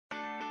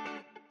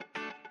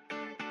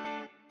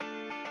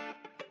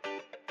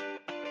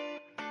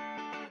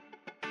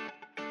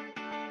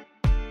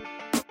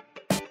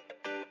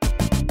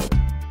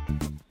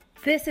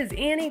This is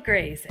Annie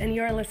Grace, and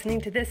you're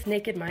listening to This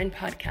Naked Mind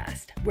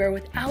podcast, where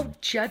without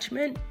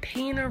judgment,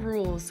 pain, or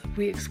rules,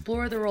 we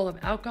explore the role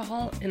of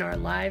alcohol in our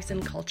lives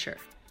and culture.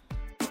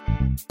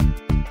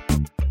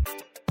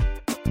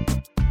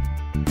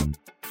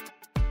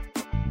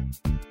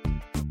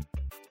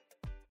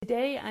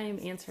 Today, I am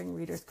answering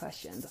readers'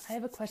 questions. I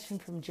have a question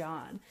from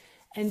John.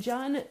 And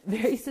John,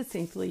 very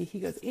succinctly,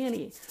 he goes,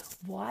 Annie,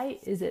 why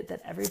is it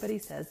that everybody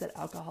says that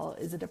alcohol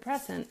is a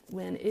depressant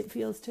when it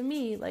feels to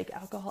me like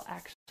alcohol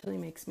actually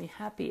makes me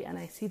happy? And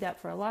I see that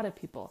for a lot of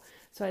people.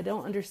 So I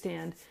don't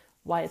understand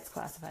why it's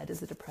classified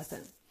as a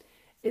depressant.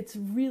 It's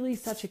really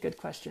such a good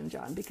question,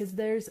 John, because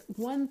there's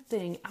one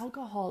thing.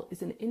 Alcohol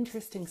is an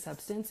interesting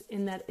substance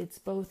in that it's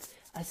both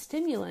a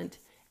stimulant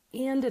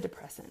and a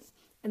depressant.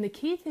 And the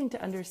key thing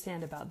to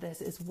understand about this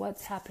is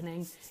what's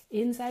happening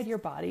inside your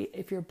body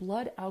if your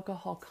blood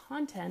alcohol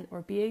content,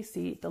 or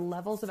BAC, the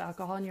levels of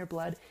alcohol in your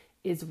blood,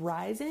 is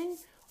rising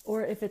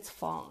or if it's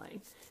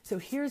falling. So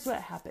here's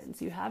what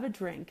happens. You have a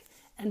drink,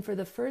 and for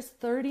the first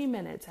 30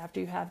 minutes after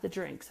you have the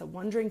drink, so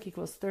one drink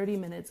equals 30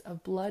 minutes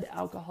of blood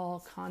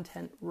alcohol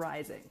content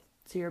rising.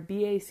 So your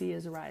BAC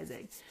is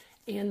rising.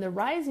 And the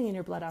rising in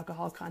your blood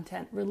alcohol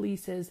content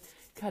releases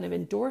kind of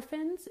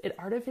endorphins. It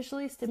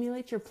artificially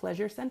stimulates your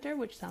pleasure center,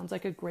 which sounds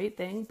like a great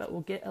thing, but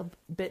we'll get a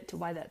bit to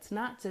why that's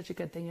not such a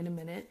good thing in a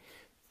minute.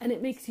 And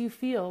it makes you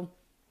feel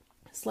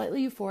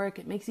slightly euphoric.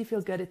 It makes you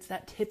feel good. It's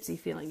that tipsy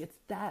feeling. It's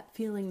that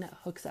feeling that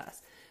hooks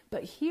us.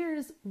 But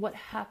here's what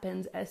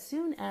happens as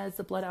soon as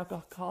the blood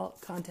alcohol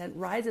content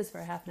rises for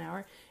half an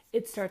hour.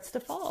 It starts to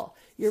fall.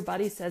 Your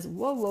body says,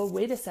 whoa,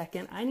 wait a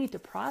second. I need to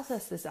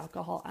process this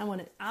alcohol. I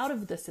want it out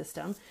of the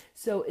system.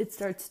 So it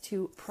starts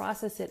to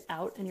process it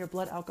out, and your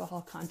blood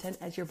alcohol content,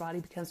 as your body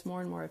becomes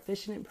more and more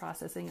efficient in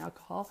processing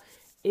alcohol,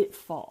 it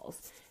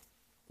falls.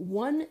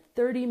 1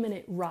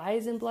 30-minute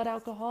rise in blood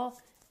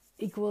alcohol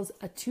equals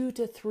a 2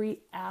 to 3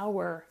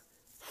 hour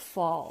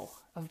fall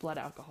of blood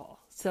alcohol.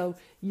 So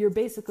you're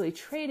basically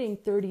trading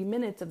 30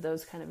 minutes of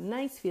those kind of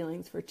nice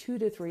feelings for 2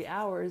 to 3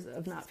 hours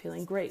of not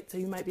feeling great. So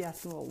you might be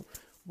asking, well,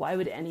 why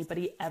would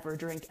anybody ever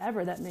drink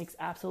ever? That makes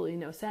absolutely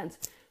no sense.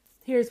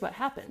 Here's what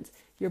happens.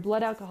 Your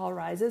blood alcohol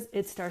rises,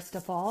 it starts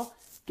to fall.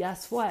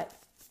 Guess what?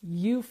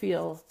 You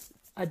feel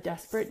a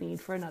desperate need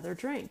for another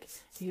drink.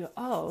 You go,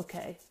 oh,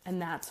 okay. And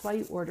that's why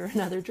you order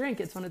another drink.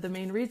 It's one of the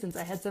main reasons.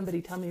 I had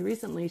somebody tell me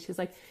recently, she's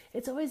like,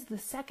 it's always the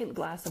second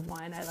glass of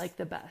wine I like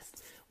the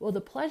best. Well, the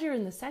pleasure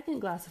in the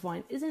second glass of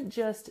wine isn't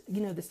just,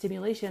 the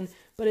stimulation,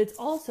 but it's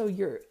also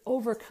you're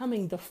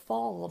overcoming the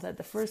fall that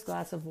the first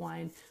glass of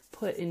wine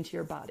put into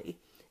your body.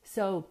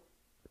 So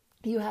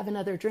you have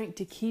another drink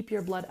to keep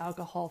your blood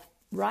alcohol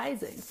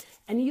rising.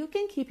 And you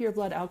can keep your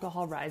blood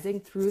alcohol rising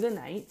through the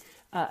night,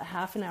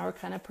 half an hour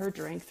kind of per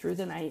drink through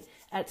the night.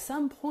 At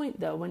some point,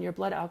 though, when your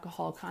blood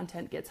alcohol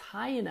content gets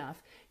high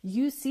enough,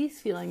 you cease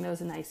feeling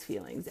those nice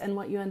feelings. And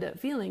what you end up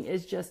feeling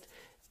is just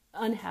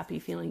unhappy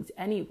feelings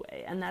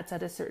anyway. And that's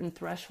at a certain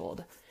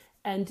threshold.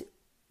 And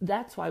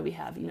that's why we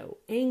have,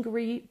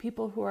 angry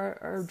people who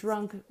are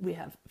drunk. We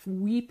have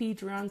weepy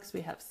drunks.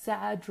 We have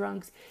sad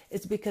drunks.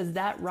 It's because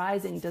that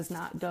rising does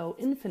not go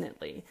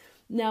infinitely.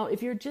 Now,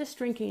 if you're just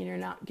drinking and you're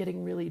not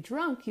getting really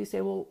drunk, you say,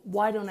 well,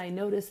 why don't I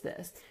notice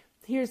this?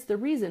 Here's the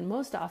reason.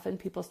 Most often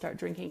people start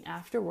drinking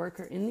after work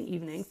or in the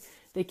evenings.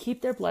 They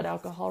keep their blood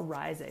alcohol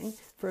rising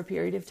for a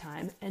period of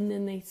time, and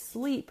then they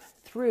sleep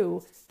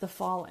through the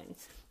falling.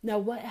 Now,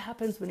 what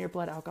happens when your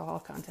blood alcohol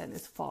content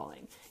is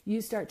falling?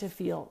 You start to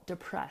feel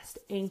depressed,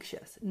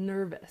 anxious,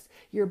 nervous.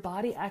 Your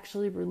body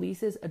actually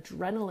releases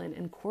adrenaline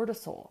and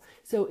cortisol.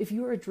 So if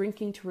you are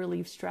drinking to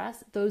relieve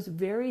stress, those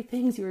very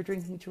things you are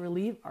drinking to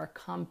relieve are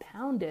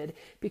compounded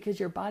because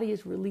your body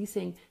is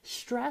releasing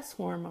stress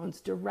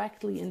hormones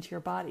directly into your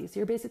body. So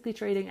you're basically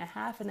trading a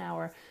half an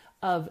hour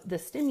of the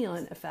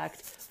stimulant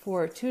effect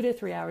for 2 to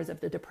 3 hours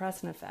of the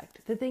depressant effect.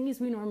 The thing is,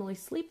 we normally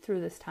sleep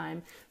through this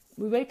time.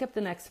 We wake up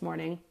the next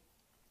morning.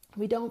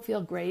 We don't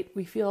feel great.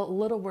 We feel a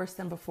little worse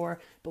than before,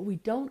 but we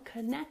don't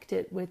connect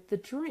it with the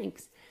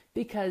drinks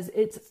because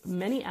it's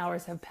many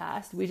hours have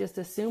passed. We just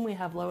assume we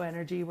have low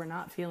energy. We're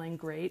not feeling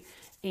great,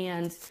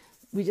 and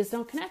we just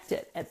don't connect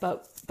it.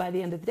 But by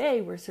the end of the day,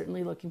 we're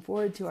certainly looking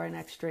forward to our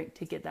next drink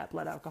to get that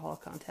blood alcohol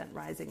content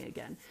rising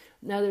again.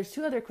 Now, there's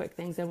 2 other quick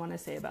things I want to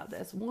say about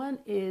this. One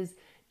is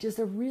just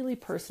a really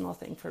personal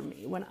thing for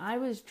me. When I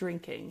was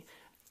drinking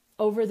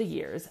over the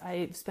years,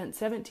 I spent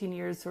 17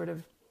 years sort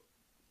of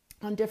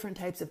on different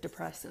types of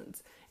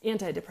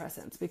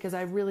antidepressants, because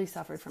I really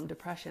suffered from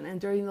depression. And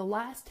during the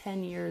last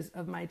 10 years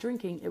of my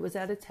drinking, it was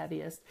at its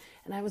heaviest.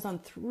 And I was on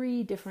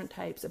 3 different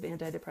types of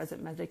antidepressant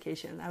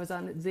medication. I was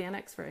on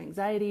Xanax for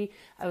anxiety.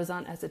 I was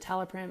on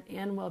escitalopram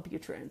and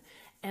Wellbutrin.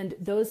 And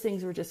those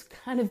things were just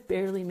kind of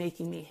barely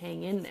making me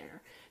hang in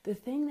there. The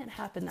thing that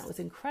happened that was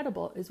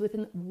incredible is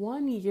within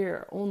 1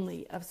 year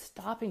only of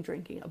stopping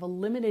drinking, of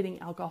eliminating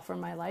alcohol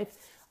from my life,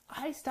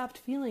 I stopped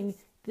feeling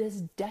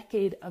this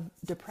decade of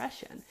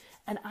depression.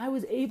 And I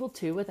was able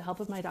to, with the help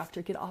of my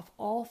doctor, get off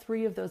all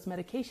 3 of those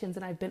medications.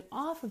 And I've been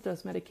off of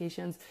those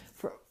medications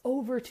for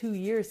over 2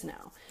 years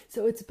now.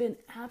 So it's been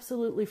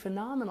absolutely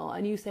phenomenal.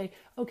 And you say,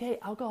 okay,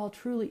 alcohol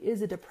truly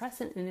is a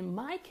depressant. And in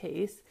my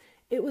case,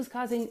 it was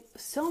causing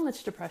so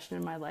much depression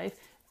in my life.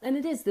 And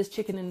it is this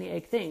chicken and the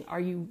egg thing. Are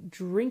you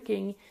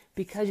drinking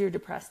because you're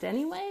depressed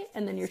anyway,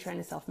 and then you're trying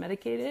to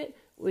self-medicate it,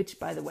 which,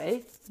 by the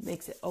way,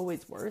 makes it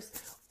always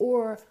worse?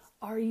 Or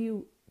are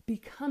you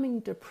becoming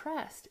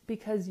depressed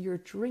because you're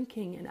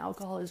drinking and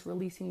alcohol is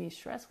releasing these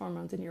stress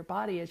hormones in your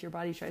body as your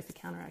body tries to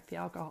counteract the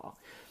alcohol?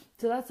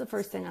 So that's the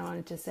first thing I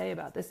wanted to say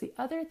about this. The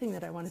other thing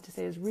that I wanted to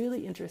say is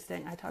really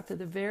interesting. I talked at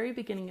the very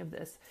beginning of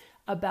this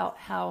about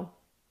how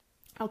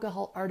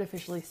alcohol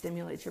artificially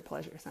stimulates your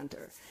pleasure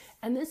center.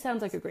 And this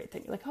sounds like a great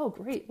thing. You're like, oh,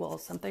 great. Well,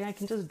 something I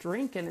can just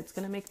drink and it's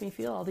going to make me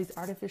feel all these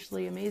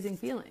artificially amazing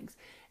feelings.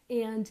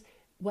 And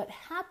what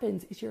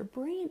happens is your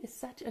brain is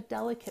such a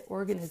delicate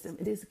organism.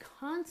 It is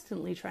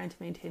constantly trying to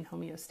maintain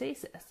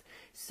homeostasis.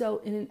 So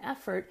in an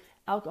effort,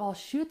 alcohol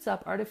shoots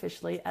up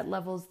artificially at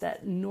levels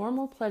that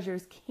normal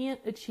pleasures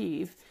can't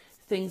achieve.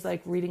 Things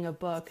like reading a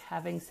book,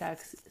 having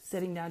sex,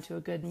 sitting down to a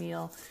good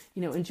meal,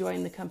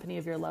 enjoying the company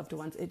of your loved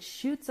ones. It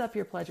shoots up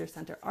your pleasure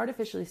center,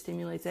 artificially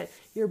stimulates it.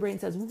 Your brain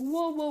says,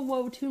 whoa, whoa,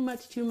 whoa, too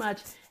much.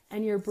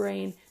 And your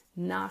brain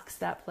knocks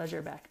that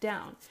pleasure back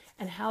down.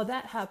 And how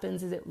that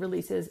happens is it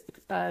releases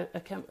a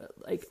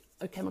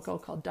chemical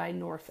called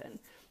dynorphin.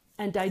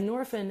 And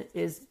dynorphin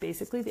is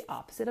basically the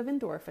opposite of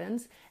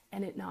endorphins,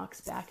 and it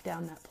knocks back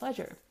down that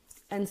pleasure.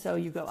 And so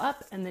you go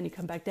up and then you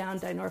come back down,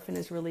 dynorphin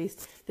is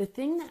released. The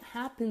thing that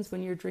happens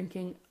when you're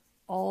drinking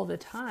all the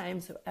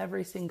time, so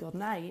every single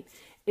night,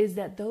 is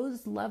that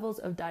those levels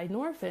of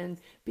dynorphin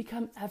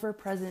become ever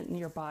present in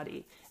your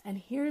body. And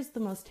here's the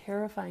most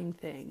terrifying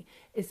thing,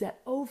 is that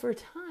over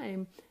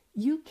time,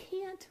 you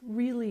can't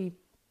really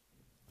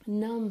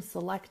numb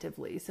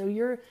selectively. So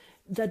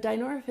the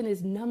dynorphin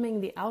is numbing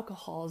the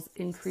alcohol's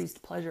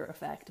increased pleasure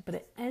effect, but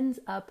it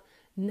ends up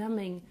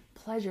numbing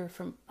pleasure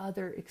from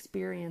other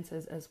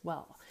experiences as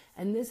well.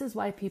 And this is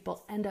why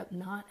people end up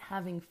not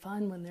having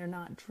fun when they're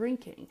not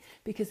drinking,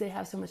 because they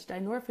have so much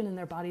dynorphin in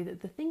their body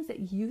that the things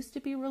that used to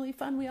be really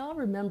fun, we all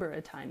remember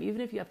a time, even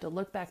if you have to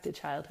look back to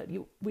childhood,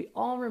 we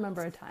all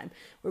remember a time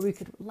where we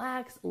could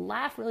relax,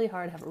 laugh really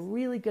hard, have a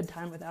really good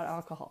time without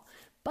alcohol.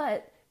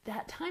 But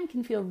that time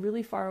can feel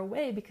really far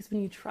away because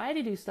when you try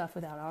to do stuff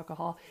without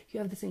alcohol, you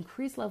have this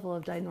increased level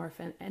of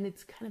dynorphin and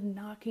it's kind of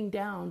knocking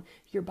down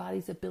your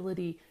body's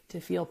ability to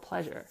feel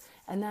pleasure.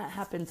 And that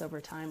happens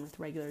over time with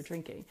regular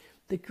drinking.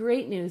 The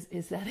great news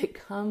is that it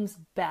comes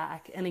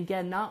back. And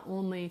again, not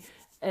only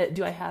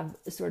do I have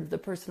sort of the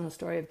personal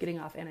story of getting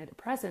off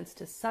antidepressants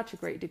to such a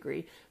great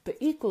degree, but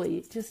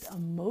equally just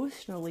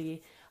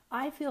emotionally,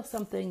 I feel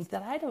something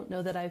that I don't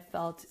know that I've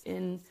felt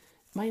in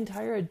my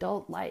entire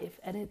adult life,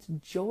 and it's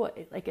joy.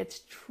 Like, it's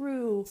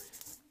true,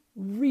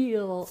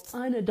 real,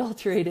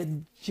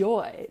 unadulterated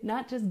joy,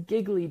 not just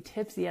giggly,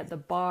 tipsy at the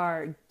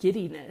bar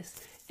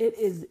giddiness. It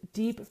is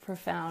deep,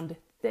 profound,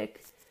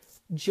 thick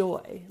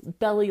joy,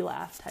 belly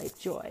laugh type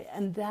joy.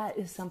 And that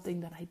is something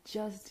that I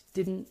just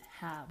didn't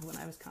have when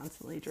I was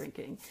constantly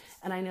drinking.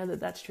 And I know that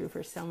that's true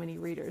for so many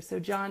readers. So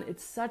John,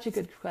 it's such a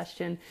good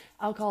question.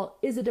 Alcohol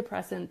is a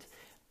depressant,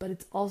 but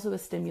it's also a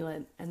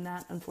stimulant. And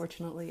that,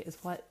 unfortunately, is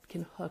what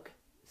can hook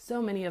so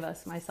many of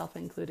us, myself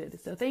included.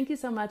 So thank you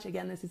so much.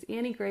 Again, this is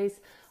Annie Grace,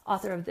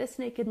 author of This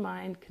Naked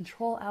Mind,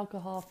 Control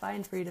Alcohol,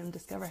 Find Freedom,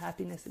 Discover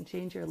Happiness, and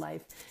Change Your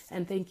Life.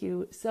 And thank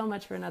you so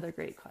much for another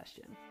great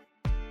question.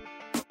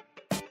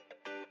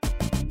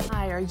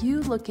 Hi, are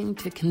you looking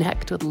to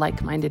connect with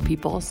like-minded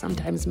people?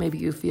 Sometimes maybe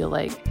you feel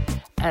like,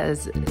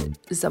 as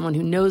someone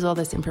who knows all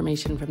this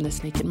information from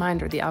This Naked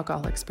Mind or the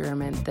alcohol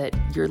experiment, that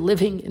you're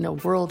living in a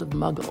world of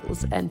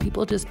muggles and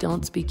people just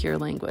don't speak your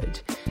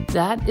language.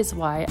 That is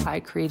why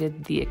I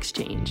created The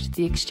Exchange.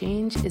 The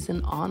Exchange is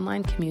an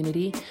online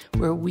community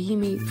where we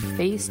meet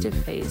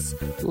face-to-face,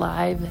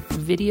 live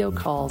video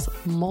calls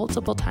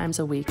multiple times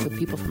a week with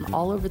people from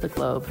all over the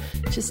globe,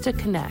 just to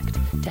connect,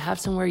 to have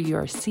somewhere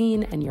you're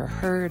seen and you're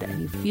heard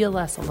and you feel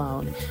less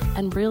alone,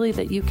 and really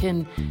that you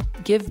can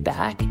give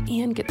back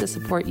and get the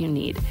support you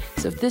need.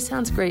 So if this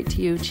sounds great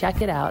to you,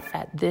 check it out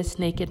at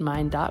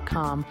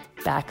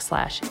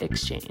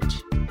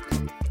thisnakedmind.com/exchange.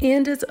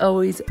 And as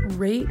always,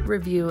 rate,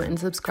 review, and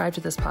subscribe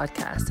to this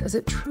podcast, as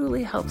it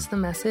truly helps the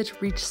message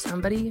reach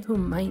somebody who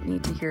might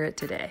need to hear it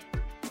today.